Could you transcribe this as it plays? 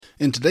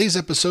In today's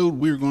episode,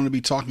 we're going to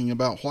be talking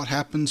about what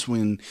happens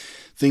when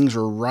things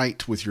are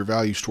right with your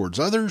values towards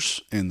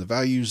others and the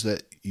values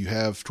that you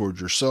have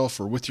towards yourself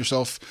or with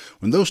yourself.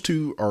 When those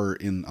two are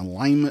in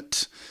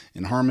alignment,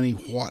 in harmony,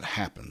 what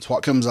happens?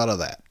 What comes out of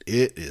that?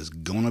 It is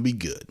going to be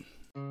good.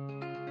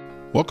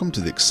 Welcome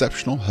to the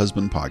Exceptional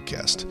Husband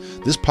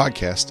Podcast. This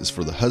podcast is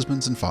for the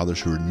husbands and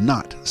fathers who are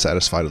not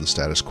satisfied with the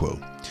status quo.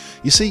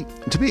 You see,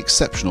 to be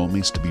exceptional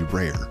means to be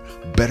rare,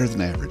 better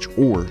than average,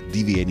 or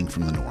deviating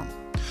from the norm.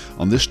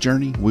 On this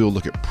journey, we will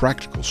look at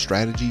practical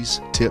strategies,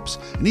 tips,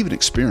 and even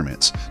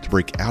experiments to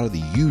break out of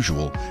the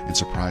usual and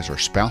surprise our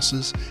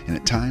spouses and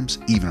at times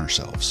even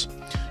ourselves.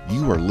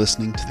 You are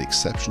listening to the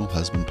Exceptional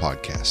Husband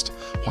Podcast.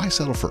 Why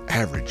settle for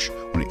average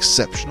when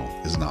exceptional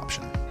is an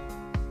option?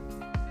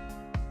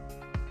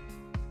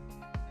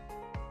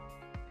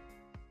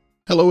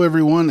 Hello,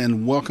 everyone,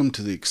 and welcome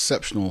to the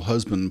Exceptional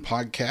Husband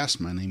Podcast.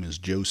 My name is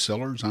Joe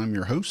Sellers. I'm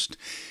your host.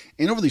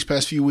 And over these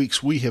past few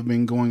weeks, we have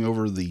been going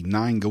over the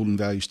 9 golden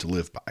values to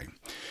live by.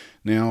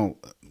 Now,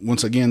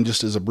 once again,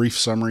 just as a brief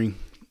summary,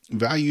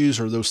 values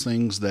are those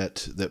things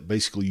that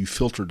basically you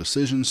filter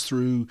decisions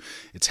through.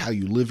 It's how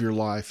you live your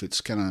life. It's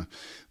kind of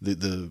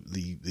the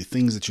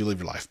things that you live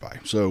your life by.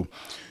 So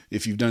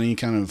if you've done any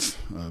kind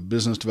of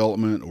business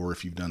development or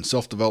if you've done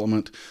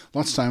self-development,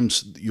 lots of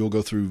times you'll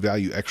go through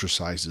value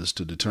exercises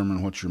to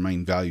determine what your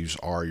main values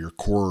are, your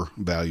core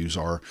values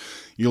are.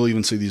 You'll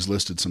even see these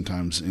listed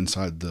sometimes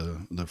inside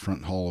the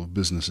front hall of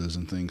businesses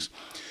and things.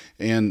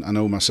 And I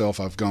know myself,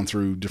 I've gone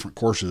through different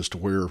courses to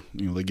where,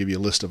 they give you a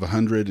list of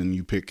 100 and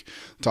you pick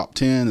top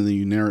 10 and then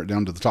you narrow it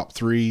down to the top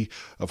 3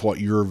 of what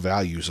your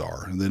values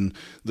are. And then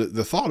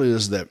the thought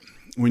is that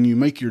when you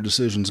make your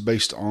decisions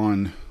based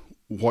on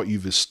what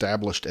you've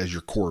established as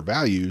your core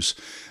values,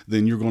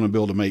 then you're going to be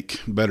able to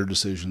make better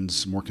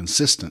decisions, more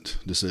consistent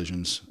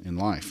decisions in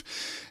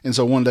life. And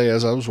so one day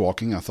as I was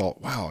walking, I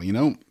thought, wow,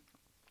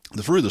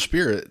 the fruit of the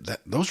Spirit,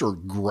 those are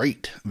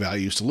great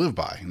values to live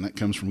by. And that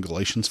comes from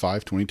Galatians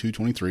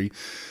 5:22-23.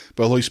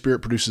 But the Holy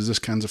Spirit produces this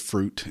kinds of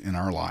fruit in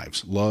our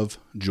lives: love,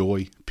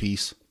 joy,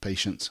 peace,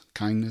 patience,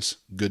 kindness,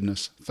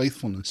 goodness,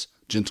 faithfulness,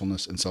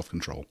 gentleness, and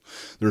self-control.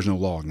 There's no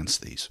law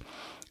against these.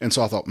 And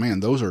so I thought,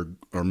 man, those are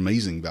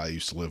amazing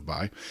values to live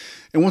by.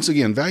 And once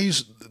again,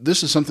 values,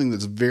 this is something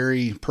that's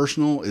very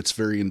personal. It's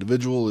very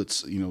individual.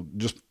 It's,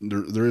 just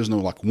there is no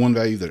like one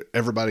value that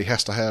everybody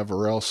has to have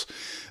or else.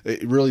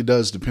 It really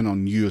does depend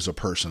on you as a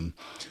person.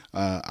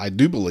 I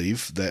do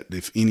believe that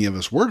if any of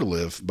us were to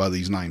live by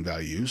these 9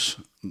 values,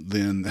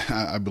 then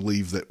I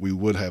believe that we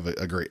would have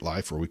a great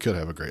life, or we could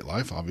have a great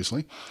life,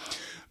 obviously.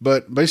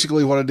 But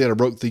basically what I did, I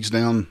broke these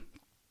down.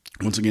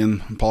 Once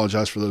again,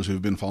 apologize for those who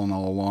have been following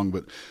all along,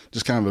 but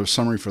just kind of a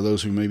summary for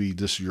those who maybe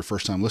this is your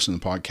first time listening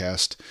to the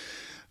podcast.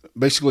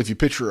 Basically, if you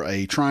picture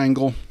a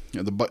triangle,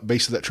 at the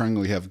base of that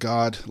triangle, you have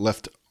God.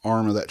 Left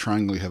arm of that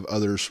triangle, you have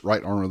others.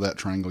 Right arm of that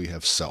triangle, you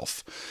have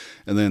self.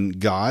 And then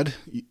God,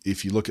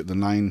 if you look at the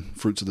 9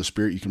 fruits of the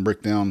Spirit, you can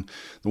break down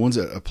the ones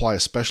that apply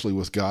especially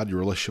with God, your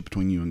relationship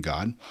between you and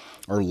God,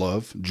 are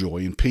love, joy,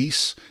 and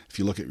peace. If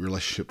you look at your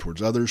relationship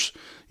towards others,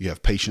 you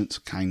have patience,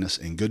 kindness,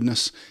 and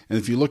goodness. And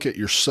if you look at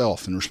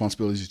yourself and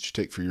responsibilities that you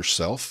take for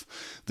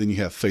yourself, then you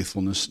have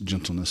faithfulness,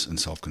 gentleness, and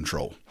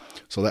self-control.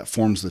 So that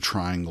forms the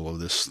triangle of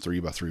this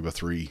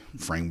 3x3x3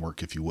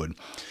 framework, if you would.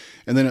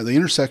 And then at the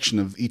intersection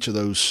of each of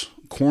those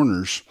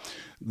corners,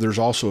 there's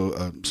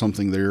also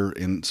something there.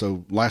 And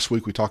so last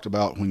week we talked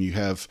about when you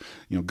have,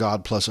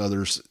 God plus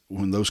others,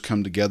 when those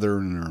come together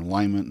and are in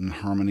alignment and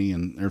harmony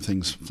and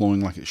everything's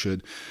flowing like it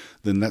should,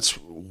 then that's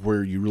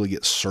where you really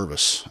get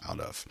service out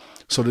of.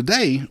 So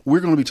today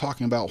we're going to be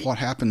talking about what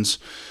happens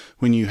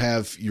when you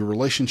have your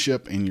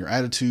relationship and your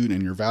attitude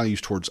and your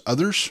values towards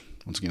others.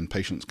 Once again,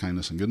 patience,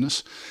 kindness, and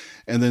goodness.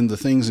 And then the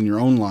things in your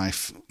own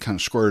life kind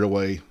of squared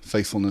away: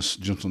 faithfulness,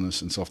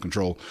 gentleness, and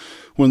self-control.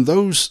 When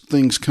those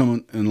things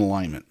come in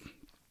alignment,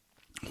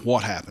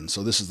 what happens?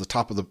 So this is the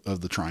top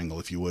of the triangle,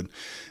 if you would.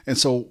 And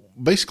so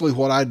basically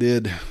what I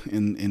did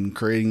in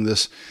creating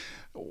this,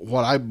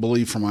 what I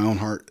believe from my own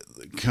heart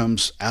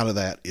comes out of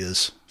that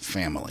is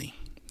family.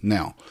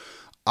 Now,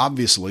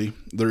 obviously,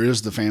 there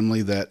is the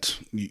family that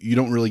you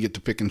don't really get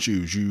to pick and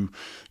choose.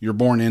 You're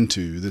born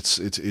into. It's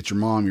your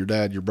mom, your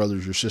dad, your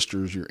brothers, your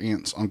sisters, your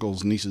aunts,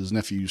 uncles, nieces,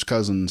 nephews,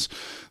 cousins,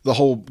 the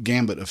whole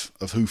gambit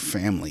of who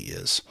family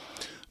is.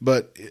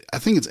 But I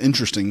think it's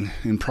interesting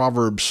in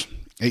Proverbs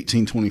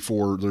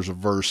 18:24, there's a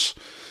verse,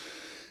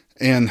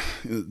 and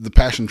the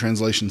Passion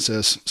Translation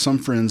says, some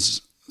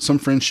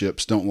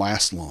friendships don't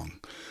last long,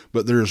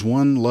 but there is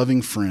one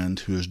loving friend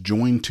who is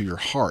joined to your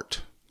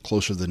heart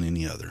closer than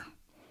any other.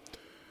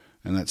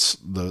 And that's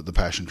the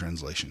Passion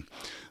Translation.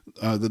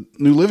 The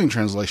New Living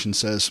Translation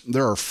says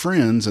there are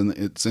friends, and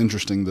it's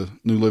interesting, the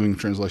New Living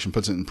Translation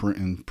puts it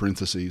in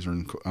parentheses, or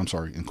in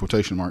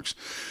quotation marks.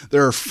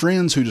 There are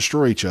friends who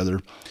destroy each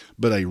other,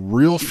 but a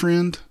real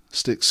friend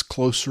sticks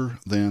closer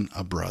than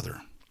a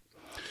brother.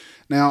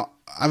 Now,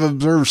 I've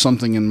observed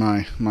something in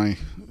my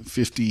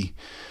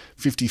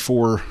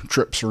 54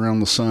 trips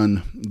around the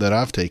sun that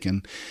I've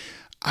taken.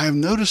 I've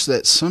noticed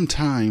that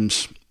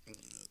sometimes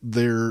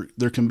there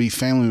can be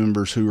family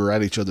members who are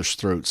at each other's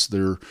throats.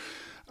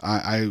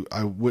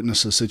 I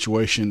witnessed a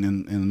situation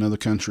in another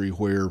country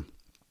where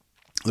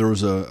there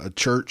was a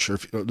church, or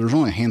there's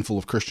only a handful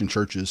of Christian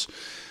churches,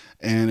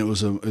 and it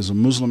was a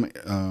Muslim,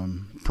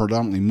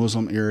 predominantly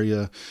Muslim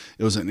area.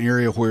 It was an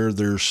area where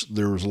there was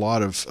a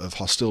lot of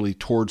hostility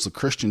towards the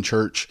Christian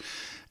church,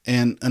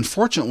 and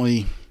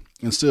unfortunately,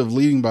 instead of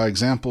leading by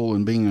example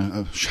and being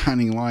a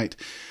shining light,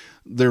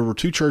 there were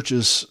two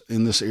churches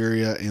in this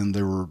area, and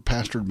they were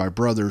pastored by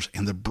brothers,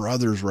 and the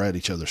brothers were at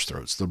each other's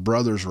throats. The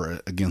brothers were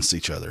against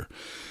each other.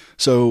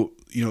 So,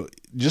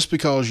 just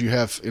because you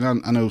have,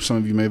 and I know some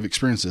of you may have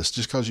experienced this,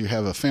 just because you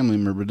have a family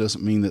member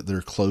doesn't mean that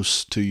they're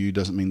close to you,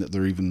 doesn't mean that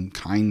they're even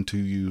kind to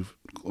you,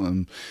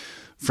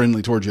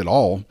 friendly towards you at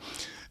all.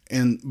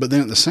 But then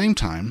at the same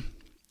time,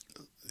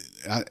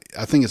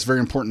 I think it's very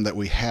important that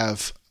we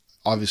have,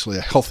 obviously,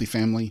 a healthy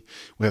family.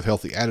 We have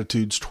healthy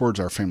attitudes towards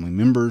our family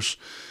members.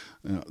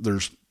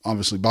 There's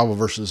obviously Bible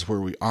verses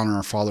where we honor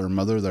our father and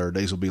mother, that our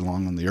days will be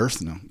long on the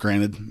earth. Now,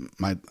 granted,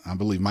 I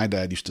believe my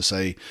dad used to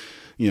say,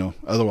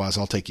 otherwise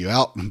I'll take you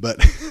out.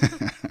 But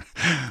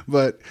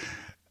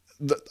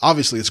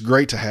obviously it's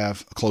great to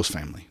have a close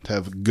family, to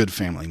have good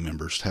family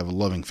members, to have a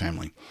loving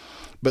family.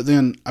 But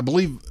then I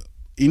believe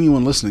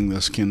anyone listening to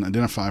this can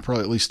identify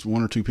probably at least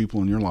one or two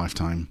people in your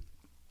lifetime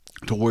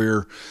to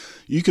where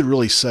you could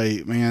really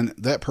say, man,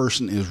 that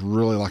person is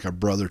really like a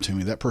brother to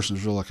me. That person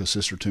is really like a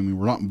sister to me.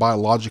 We're not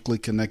biologically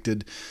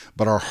connected,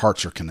 but our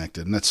hearts are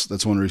connected. And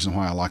that's one reason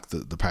why I like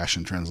the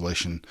Passion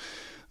Translation.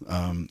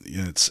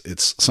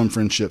 It's some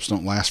friendships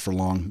don't last for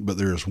long, but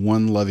there is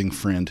one loving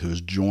friend who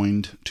is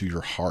joined to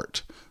your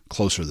heart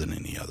closer than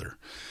any other.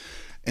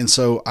 And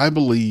so I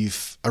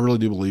really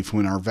do believe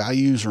when our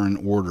values are in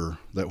order,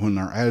 that when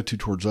our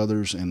attitude towards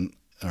others and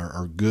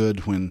are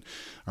good,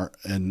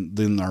 and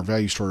then our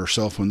values toward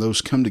ourselves, when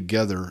those come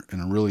together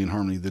and are really in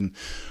harmony, then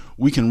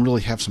we can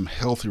really have some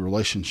healthy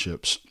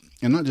relationships,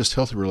 and not just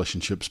healthy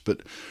relationships,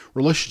 but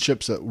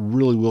relationships that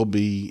really will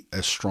be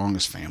as strong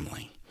as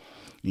family.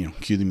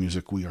 Cue the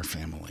music, "We Are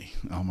Family,"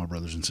 all my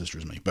brothers and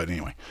sisters, me. But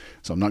anyway,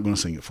 so I'm not going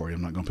to sing it for you.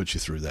 I'm not going to put you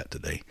through that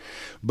today.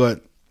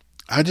 But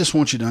I just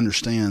want you to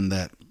understand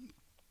that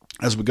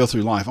as we go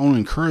through life, I want to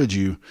encourage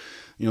you,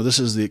 this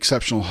is the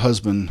Exceptional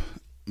Husband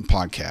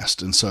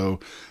podcast. And so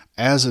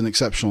as an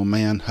exceptional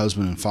man,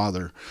 husband, and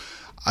father,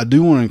 I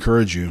do want to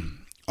encourage you.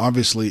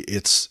 Obviously,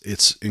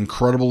 it's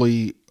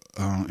incredibly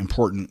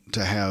important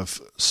to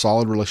have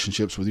solid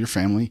relationships with your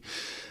family.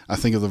 I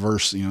think of the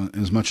verse,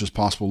 as much as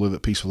possible, live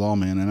at peace with all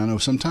men. And I know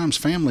sometimes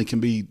family can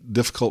be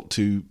difficult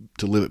to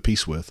live at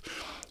peace with,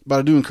 but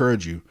I do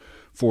encourage you,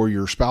 for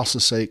your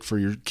spouse's sake, for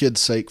your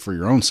kid's sake, for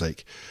your own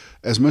sake,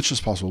 as much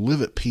as possible,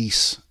 live at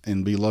peace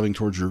and be loving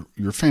towards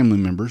your family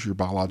members, your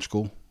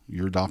biological,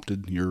 your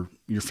adopted, your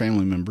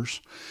family members.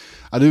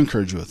 I do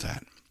encourage you with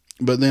that.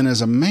 But then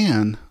as a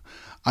man,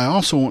 I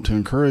also want to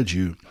encourage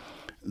you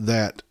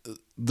that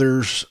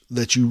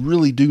you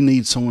really do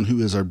need someone who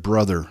is a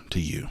brother to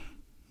you.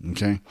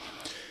 Okay.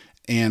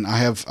 And I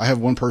have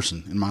one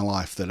person in my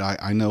life that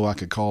I know I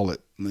could call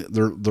it.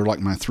 They're like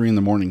my 3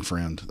 a.m.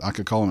 friend. I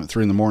could call them at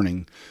 3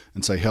 a.m.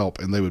 and say, help,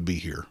 and they would be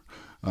here.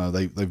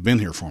 They've been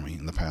here for me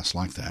in the past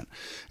like that.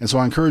 And so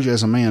I encourage you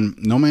as a man,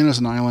 no man is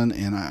an island.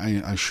 And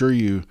I assure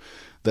you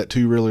that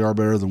two really are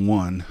better than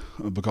one,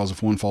 because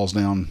if one falls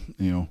down,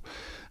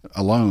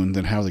 alone,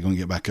 then how are they going to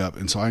get back up?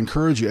 And so I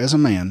encourage you as a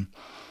man,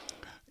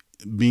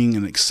 being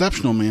an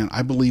exceptional man,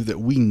 I believe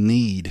that we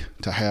need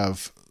to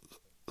have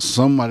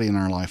somebody in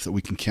our life that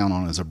we can count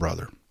on as a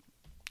brother.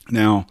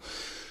 Now,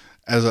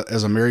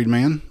 as a married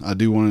man, I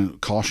do want to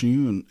caution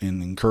you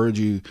and encourage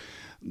you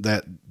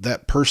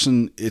that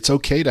person, it's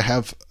okay to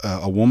have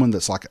a woman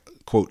that's like,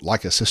 quote,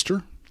 like a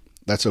sister.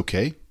 That's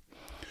okay.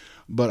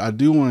 But I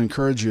do want to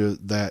encourage you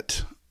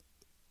that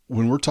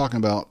when we're talking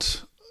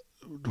about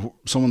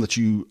someone that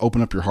you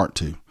open up your heart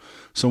to,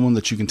 someone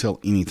that you can tell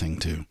anything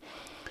to,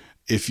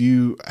 if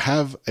you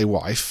have a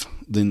wife,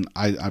 then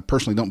I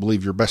personally don't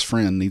believe your best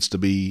friend needs to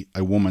be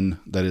a woman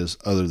that is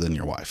other than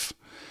your wife.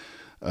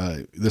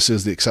 This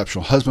is the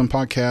Exceptional Husband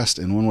podcast,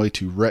 and one way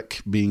to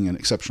wreck being an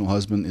exceptional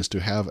husband is to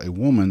have a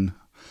woman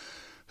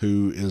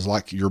who is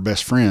like your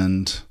best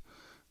friend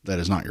that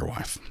is not your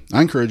wife.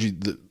 I encourage you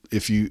that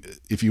if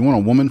you want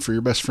a woman for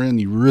your best friend,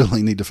 you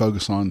really need to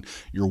focus on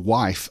your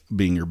wife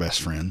being your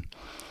best friend,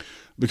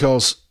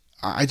 because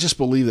I just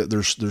believe that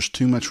there's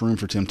too much room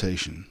for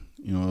temptation.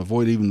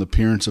 Avoid even the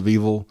appearance of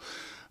evil.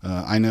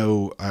 I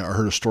know I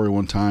heard a story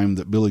one time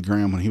that Billy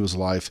Graham, when he was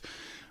alive,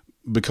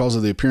 because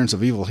of the appearance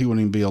of evil, he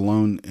wouldn't even be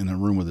alone in a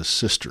room with his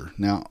sister.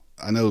 Now,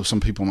 I know some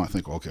people might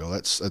think, okay, well,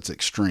 that's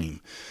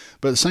extreme.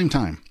 But at the same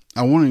time,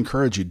 I want to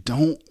encourage you,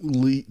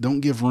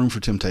 don't give room for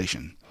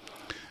temptation.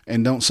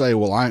 And don't say,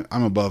 well,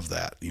 I'm above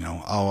that.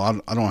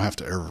 I don't have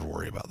to ever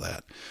worry about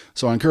that.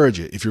 So I encourage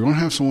you, if you're going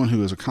to have someone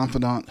who is a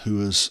confidant,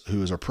 who is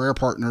a prayer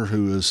partner,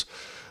 who is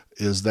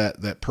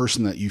that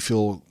person that you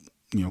feel,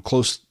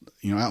 close,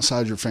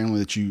 outside your family,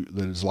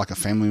 that is like a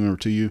family member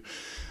to you,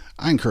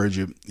 I encourage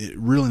you, it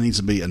really needs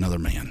to be another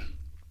man.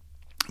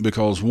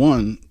 Because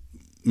one,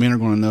 men are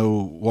going to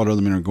know what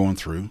other men are going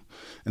through.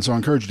 And so I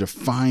encourage you to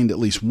find at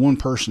least one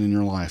person in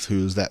your life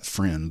who is that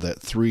friend, that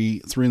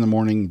three in the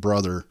morning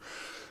brother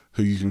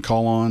who you can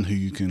call on, who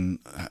you can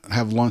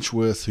have lunch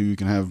with, who you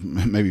can have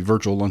maybe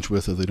virtual lunch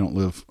with if they don't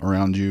live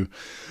around you,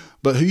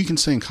 but who you can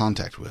stay in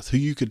contact with, who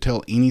you could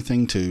tell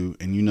anything to,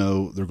 and you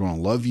know they're going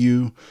to love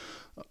you.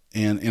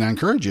 And I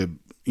encourage you,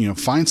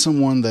 find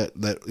someone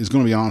that is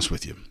going to be honest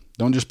with you.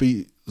 Don't just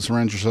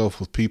surround yourself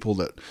with people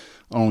that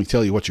only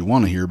tell you what you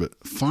want to hear, but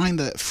find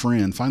that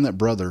friend, find that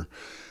brother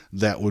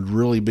that would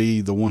really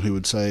be the one who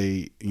would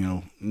say,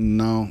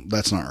 no,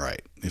 that's not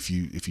right. If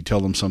you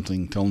tell them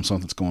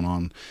something's going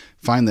on,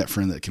 find that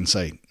friend that can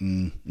say,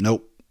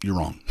 nope, you're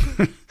wrong.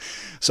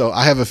 So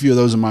I have a few of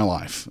those in my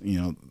life,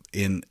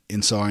 and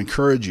so I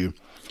encourage you,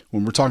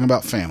 when we're talking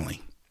about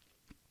family,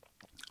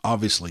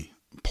 obviously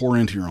pour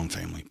into your own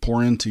family,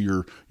 pour into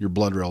your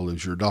blood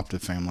relatives, your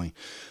adoptive family,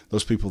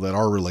 those people that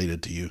are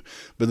related to you.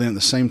 But then at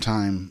the same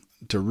time,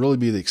 to really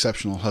be the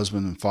exceptional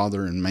husband and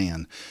father and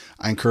man,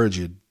 I encourage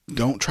you,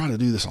 don't try to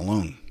do this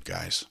alone,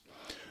 guys.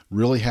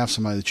 Really have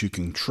somebody that you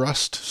can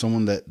trust,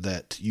 someone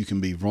that you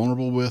can be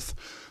vulnerable with,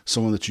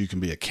 someone that you can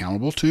be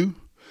accountable to,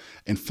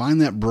 and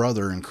find that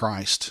brother in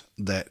Christ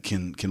that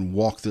can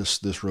walk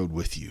this road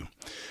with you.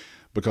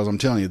 Because I'm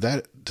telling you,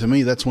 that to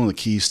me, that's one of the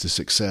keys to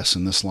success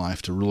in this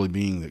life, to really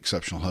being the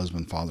exceptional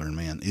husband, father, and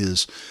man,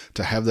 is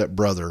to have that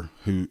brother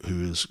who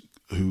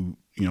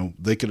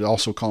they could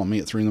also call me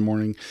at 3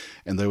 a.m,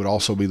 and they would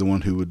also be the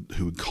one who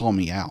would call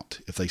me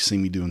out if they see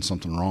me doing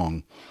something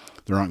wrong.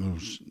 They're not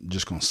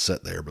just going to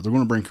sit there, but they're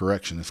going to bring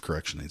correction if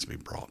correction needs to be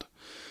brought.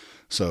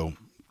 So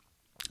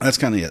that's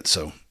kind of it.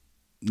 So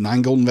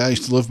 9 golden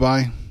values to live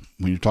by.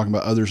 When you're talking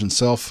about others and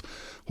self,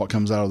 what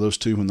comes out of those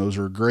two when those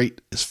are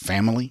great is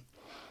family.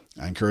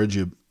 I encourage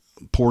you,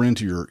 pour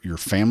into your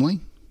family,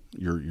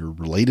 your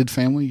related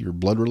family, your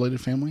blood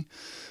related family,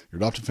 your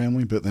adopted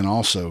family, but then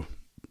also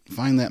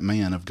find that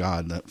man of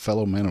God, that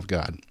fellow man of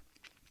God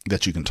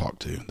that you can talk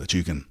to, that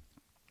you can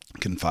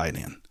confide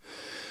in.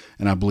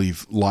 And I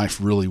believe life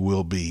really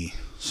will be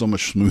so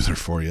much smoother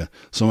for you,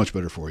 so much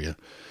better for you,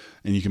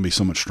 and you can be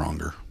so much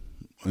stronger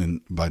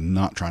by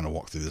not trying to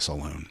walk through this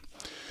alone.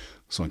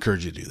 So I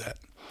encourage you to do that.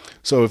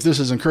 So if this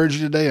has encouraged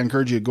you today, I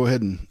encourage you to go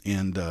ahead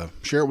and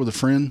share it with a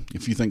friend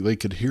if you think they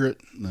could hear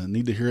it,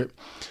 need to hear it.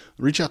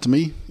 Reach out to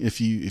me if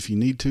you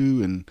need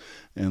to, and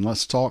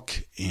let's talk.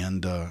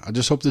 And I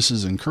just hope this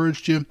has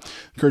encouraged you.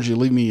 Encourage you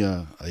to leave me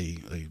a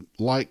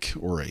like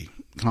or a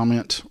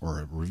comment or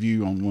a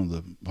review on one of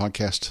the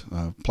podcast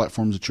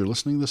platforms that you're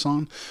listening to this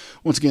on.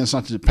 Once again, it's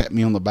not to pat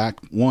me on the back.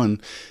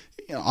 One,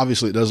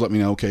 obviously it does let me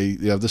know, okay,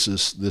 yeah, this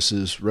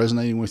is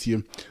resonating with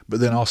you, but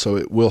then also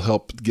it will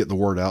help get the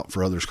word out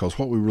for others, because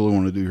what we really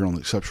want to do here on the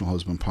Exceptional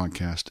Husband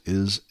podcast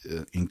is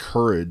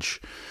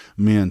encourage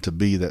men to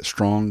be that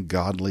strong,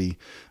 godly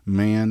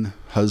man,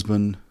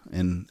 husband,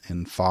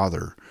 and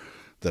father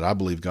that I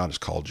believe God has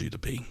called you to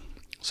be.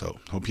 So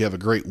hope you have a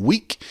great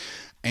week,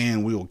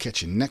 and we will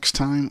catch you next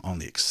time on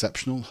the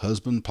Exceptional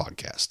Husband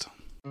podcast.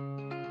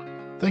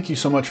 Thank you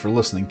so much for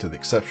listening to the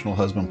Exceptional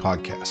Husband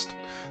podcast.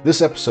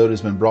 This episode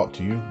has been brought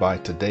to you by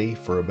Today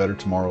for a Better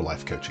Tomorrow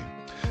Life Coaching.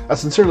 I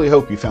sincerely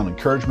hope you found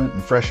encouragement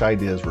and fresh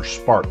ideas were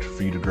sparked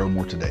for you to grow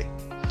more today.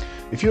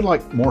 If you'd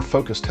like more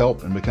focused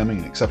help in becoming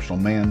an exceptional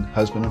man,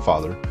 husband, and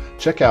father,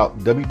 check out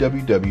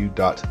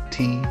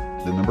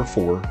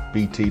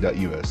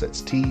www.t4bt.us.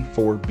 That's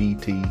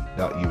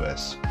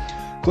t4bt.us.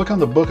 Click on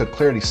the Book a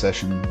Clarity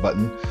Session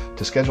button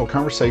to schedule a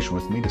conversation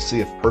with me to see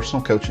if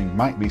personal coaching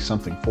might be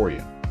something for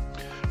you.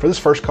 For this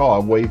first call,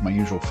 I'll waive my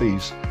usual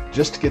fees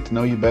just to get to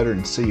know you better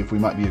and see if we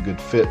might be a good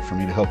fit for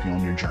me to help you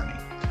on your journey.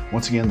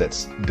 Once again,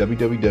 that's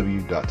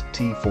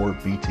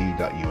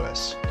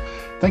www.t4bt.us.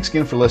 Thanks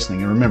again for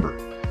listening, and remember,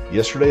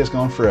 yesterday is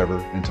gone forever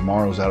and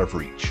tomorrow is out of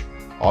reach.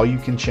 All you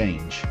can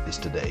change is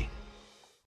today.